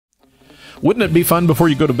Wouldn't it be fun before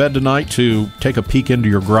you go to bed tonight to take a peek into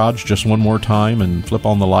your garage just one more time and flip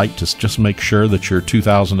on the light to just make sure that your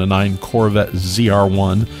 2009 Corvette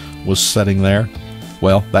ZR1 was sitting there?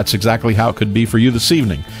 Well, that's exactly how it could be for you this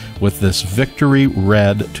evening with this Victory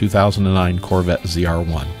Red 2009 Corvette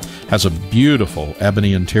ZR1. Has a beautiful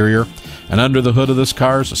ebony interior, and under the hood of this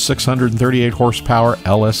car is a 638 horsepower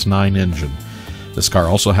LS9 engine. This car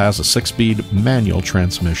also has a 6-speed manual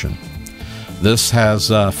transmission. This has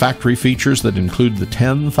factory features that include the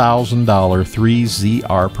 $10,000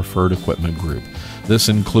 3ZR Preferred Equipment Group. This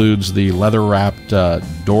includes the leather-wrapped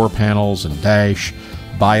door panels and dash,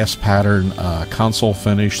 bias pattern, console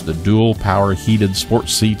finish, the dual power heated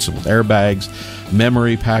sports seats with airbags,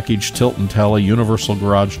 memory package, tilt and tele, universal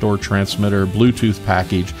garage door transmitter, Bluetooth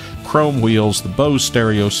package, chrome wheels, the Bose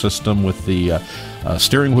stereo system with the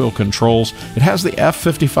steering wheel controls. It has the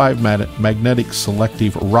F55 magnetic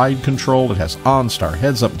selective ride control. It has OnStar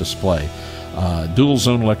heads-up display, dual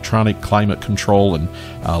zone electronic climate control, and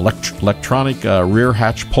electronic rear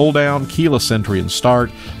hatch pull down, keyless entry and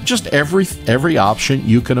start. Just every option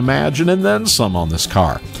you can imagine and then some on this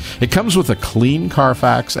car. It comes with a clean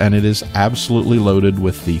Carfax, and it is absolutely loaded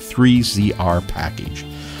with the 3ZR package.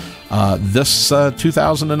 This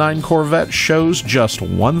 2009 Corvette shows just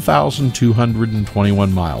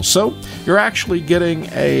 1,221 miles, so you're actually getting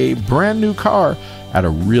a brand new car at a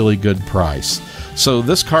really good price. So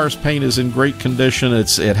this car's paint is in great condition.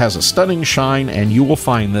 It has a stunning shine, and you will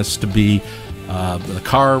find this to be the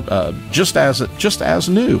car just as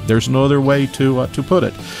new. There's no other way to put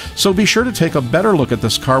it. So be sure to take a better look at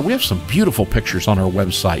this car. We have some beautiful pictures on our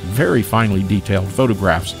website, very finely detailed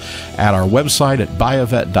photographs at our website at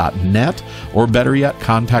Buyavette.net, or better yet,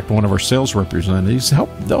 contact one of our sales representatives.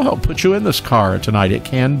 They'll help put you in this car tonight. It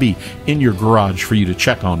can be in your garage for you to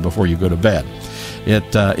check on before you go to bed.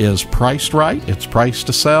 It is priced right. It's priced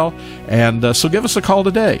to sell. And so give us a call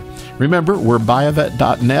today. Remember, we're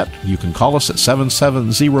Buyavette.net. You can call us at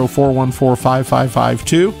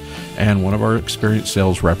 770-414-5552, and one of our experienced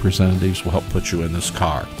sales representatives will help put you in this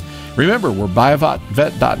car. Remember, we're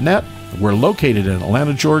Buyavette.net. We're located in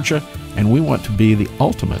Atlanta, Georgia, and we want to be the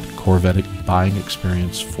ultimate Corvette buying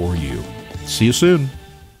experience for you. See you soon.